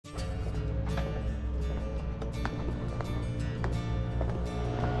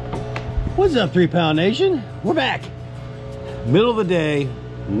What's up, 3 Pound Nation? We're back. Middle of the day,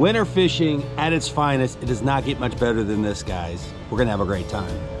 winter fishing at its finest. It does not get much better than this, guys. We're gonna have a great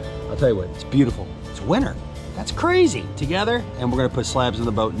time. I'll tell you what, it's beautiful. It's winter. That's crazy. Together, and we're gonna put slabs in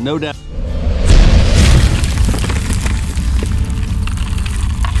the boat, no doubt.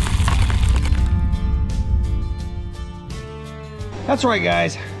 That's right,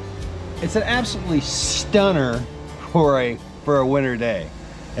 guys. It's an absolutely stunner for a winter day.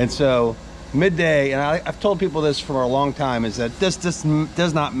 And so midday, and I've told people this for a long time, is that this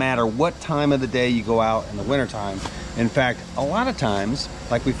does not matter what time of the day you go out in the winter time. In fact, a lot of times,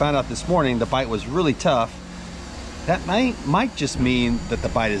 like we found out this morning, the bite was really tough. That might just mean that the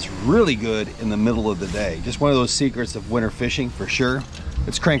bite is really good in the middle of the day. Just one of those secrets of winter fishing for sure.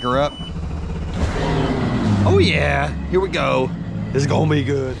 Let's crank her up. Oh yeah, here we go. This is gonna be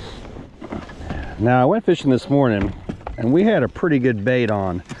good. Now I went fishing this morning and we had a pretty good bait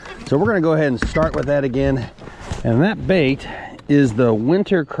on. So we're gonna go ahead and start with that again. And that bait is the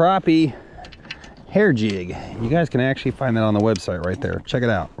winter crappie hair jig. You guys can actually find that on the website right there. Check it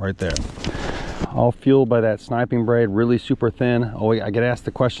out right there. All fueled by that sniping braid, really super thin. Oh, I get asked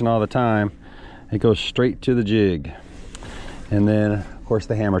the question all the time. It goes straight to the jig. And then of course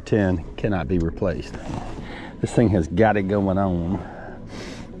the hammer 10 cannot be replaced. This thing has got it going on.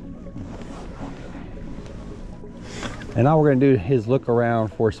 And all we're gonna do is look around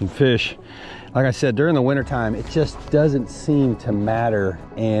for some fish. Like I said, during the winter time, it just doesn't seem to matter.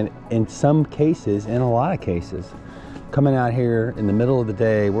 And in some cases, in a lot of cases, coming out here in the middle of the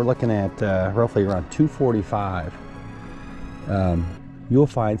day, we're looking at roughly around 2:45. You'll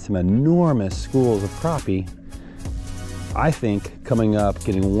find some enormous schools of crappie, I think, coming up,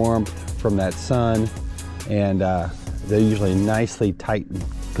 getting warmth from that sun, and they're usually nicely tight and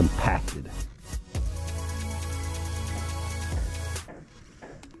compacted.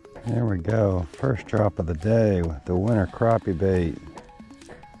 There we go, first drop of the day with the winter crappie bait.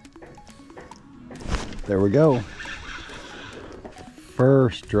 There we go.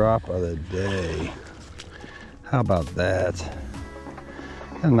 First drop of the day. How about that?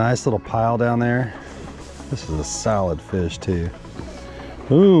 Got a nice little pile down there. This is a solid fish too.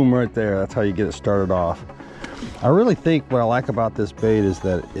 Boom, right there. That's how you get it started off. I really think what I like about this bait is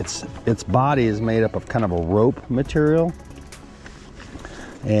that its body is made up of kind of a rope material.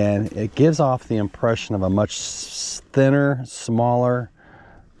 And it gives off the impression of a much thinner, smaller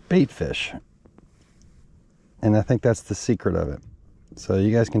bait fish. And I think that's the secret of it. So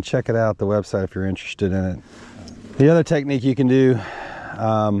you guys can check it out, the website, if you're interested in it. The other technique you can do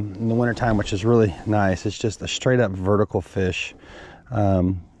in the wintertime, which is really nice, is just a straight up vertical fish.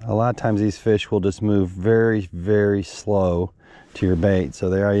 A lot of times these fish will just move very, very slow to your bait. So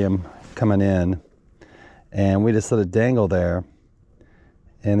there I am coming in, and we just let it dangle there.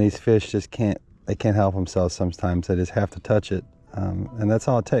 And these fish just can't help themselves sometimes. They just have to touch it. And that's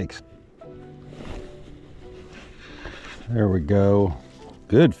all it takes. There we go.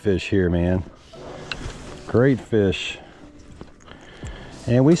 Good fish here, man. Great fish.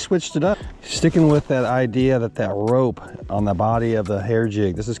 And we switched it up. Sticking with that idea that rope on the body of the hair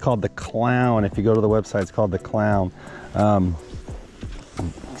jig. This is called the clown. If you go to the website, it's called the clown.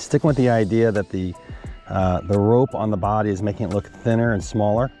 Sticking with the idea that the rope on the body is making it look thinner and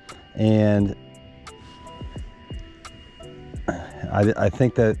smaller, and I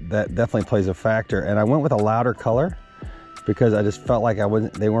think that definitely plays a factor. And I went with a louder color because I just felt like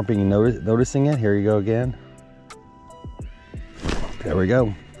they weren't being noticing it. Here you go again. There we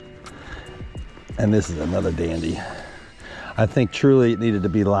go. And this is another dandy. I think truly it needed to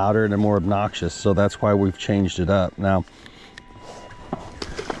be louder and more obnoxious, so that's why we've changed it up. Now,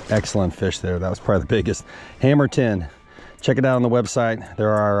 excellent fish there. That was probably the biggest. Hammer 10. Check it out on the website.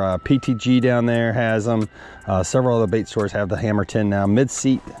 There are PTG down there has them. Several other bait stores have the Hammer 10 now.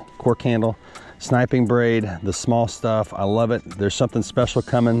 Mid-seat cork handle, sniping braid, the small stuff. I love it. There's something special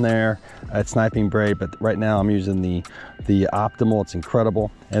coming there at sniping braid, but right now I'm using the optimal. It's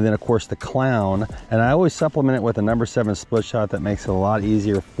incredible. And then of course the clown. And I always supplement it with a number 7 split shot. That makes it a lot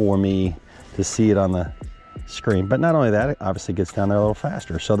easier for me to see it on the screen. But not only that, it obviously gets down there a little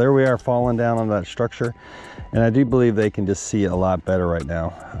faster. So there we are, falling down on that structure, and I do believe they can just see it a lot better right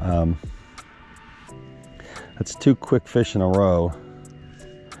now. That's 2 quick fish in a row,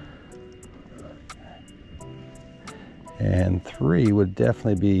 and 3 would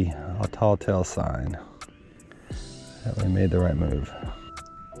definitely be a tall tale sign that we made the right move.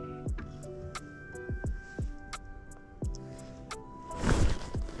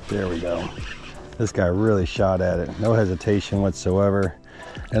 There we go. This guy really shot at it, no hesitation whatsoever.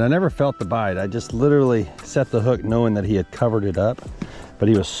 And I never felt the bite. I just literally set the hook knowing that he had covered it up. but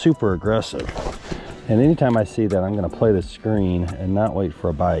he was super aggressive. And anytime I see that, I'm gonna play the screen and not wait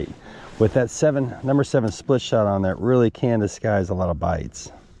for a bite. With that number 7 split shot on there, it really can disguise a lot of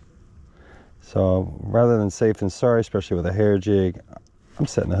bites. So rather than safe than sorry, especially with a hair jig, I'm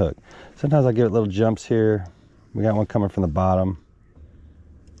setting the hook. Sometimes I give it little jumps here. We got one coming from the bottom.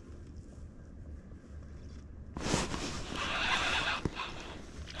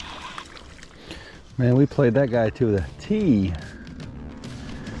 Man, we played that guy to the T.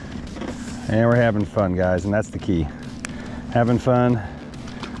 And we're having fun, guys, and that's the key. Having fun.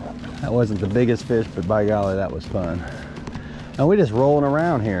 That wasn't the biggest fish, but by golly, that was fun. And we're just rolling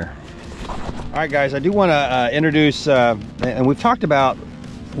around here. All right, guys, I do want to introduce, and we've talked about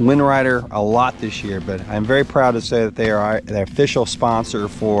Wind Rider a lot this year, but I'm very proud to say that they are the official sponsor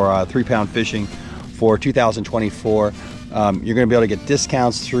for 3 Pound Fishing for 2024. You're going to be able to get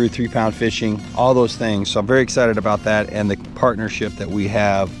discounts through 3 Pound Fishing, all those things. So I'm very excited about that and the partnership that we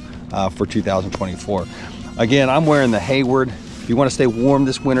have for 2024. Again, I'm wearing the Hayward. If you want to stay warm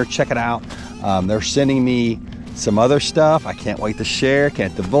this winter, check it out. They're sending me some other stuff. I can't wait to share,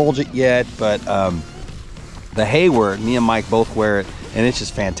 can't divulge it yet, but the Hayward, me and Mike both wear it, and it's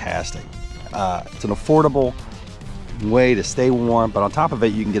just fantastic. It's an affordable way to stay warm, but on top of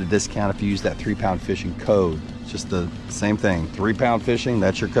it, you can get a discount if you use that 3 Pound Fishing code. It's just the same thing, 3 Pound Fishing,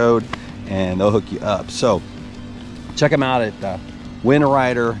 that's your code, and they'll hook you up. So check them out at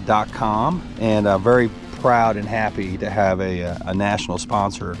windrider.com, and very proud and happy to have a national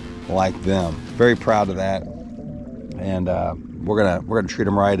sponsor like them. Very proud of that, and we're gonna treat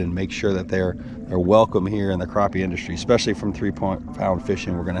them right and make sure that they're welcome here in the crappie industry, especially from 3 Pound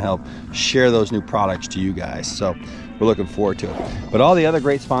Fishing. We're gonna help share those new products to you guys, so we're looking forward to it. But all the other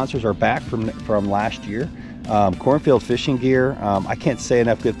great sponsors are back from last year. Cornfield Fishing Gear, I can't say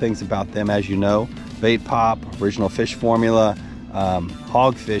enough good things about them, as you know. Bait Pop, Original Fish Formula,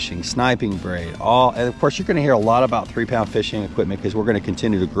 hog fishing, sniping braid, and of course you're going to hear a lot about 3 Pound Fishing equipment because we're going to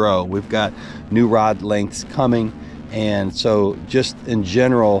continue to grow. We've got new rod lengths coming, and so just in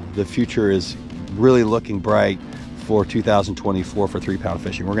general the future is really looking bright for 2024 for 3 Pound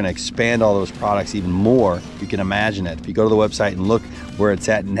Fishing. We're going to expand all those products even more. You can imagine it. If you go to the website and look where it's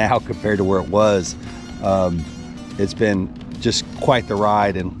at now compared to where it was, it's been just quite the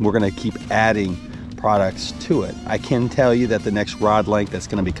ride, and we're going to keep adding products to it. I can tell you that the next rod length that's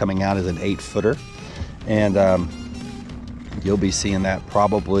going to be coming out is an 8-footer, and you'll be seeing that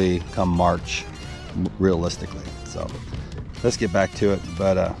probably come March, realistically. So let's get back to it.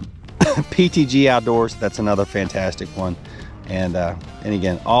 But PTG Outdoors, that's another fantastic one, and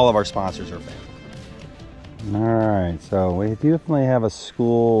again, all of our sponsors are fantastic. All right, so we definitely have a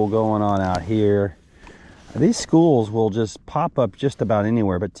school going on out here. These schools will just pop up just about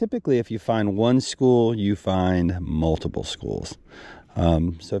anywhere, but typically if you find one school, you find multiple schools.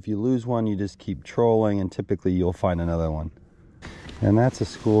 So if you lose one, you just keep trolling, and typically you'll find another one. And that's a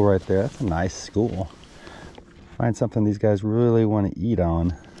school right there. That's a nice school. Find something these guys really want to eat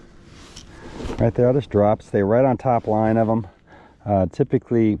on. Right there, I'll just drop, stay right on top line of them.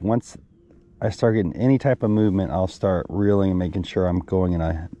 Typically, once I start getting any type of movement, I'll start reeling and making sure I'm going in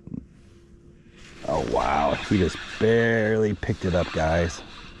a... Oh wow, he just barely picked it up, guys.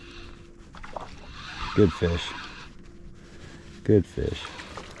 Good fish. Good fish.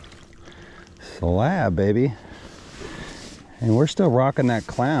 Slab, baby. And we're still rocking that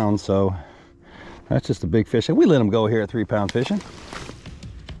clown, so that's just a big fish. And we let him go here at 3 Pound Fishing.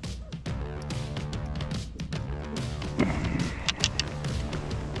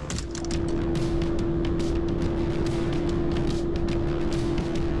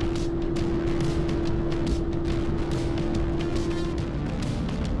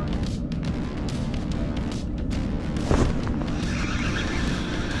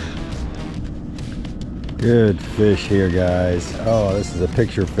 Good fish here, guys. Oh, this is a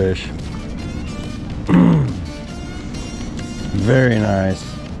picture fish. Very nice.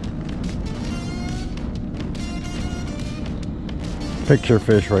 Picture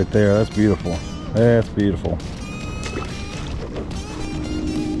fish right there. That's beautiful. That's beautiful.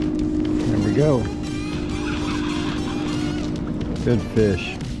 There we go. Good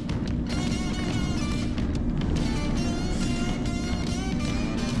fish.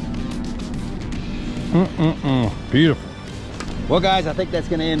 Beautiful. Well, guys, I think that's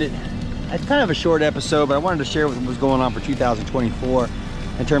going to end it. It's kind of a short episode, but I wanted to share what was going on for 2024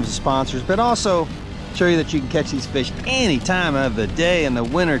 in terms of sponsors, but also show you that you can catch these fish any time of the day in the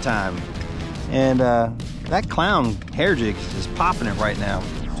winter time. And that clown hair jig is popping it right now.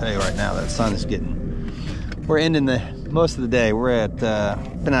 I'll tell you right now, that sun is getting... We're ending most of the day. We're at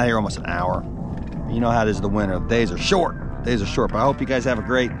been out here almost an hour. You know how it is in the winter. The days are short. Days are short, but I hope you guys have a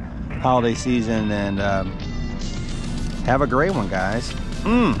great holiday season, and have a great one, guys.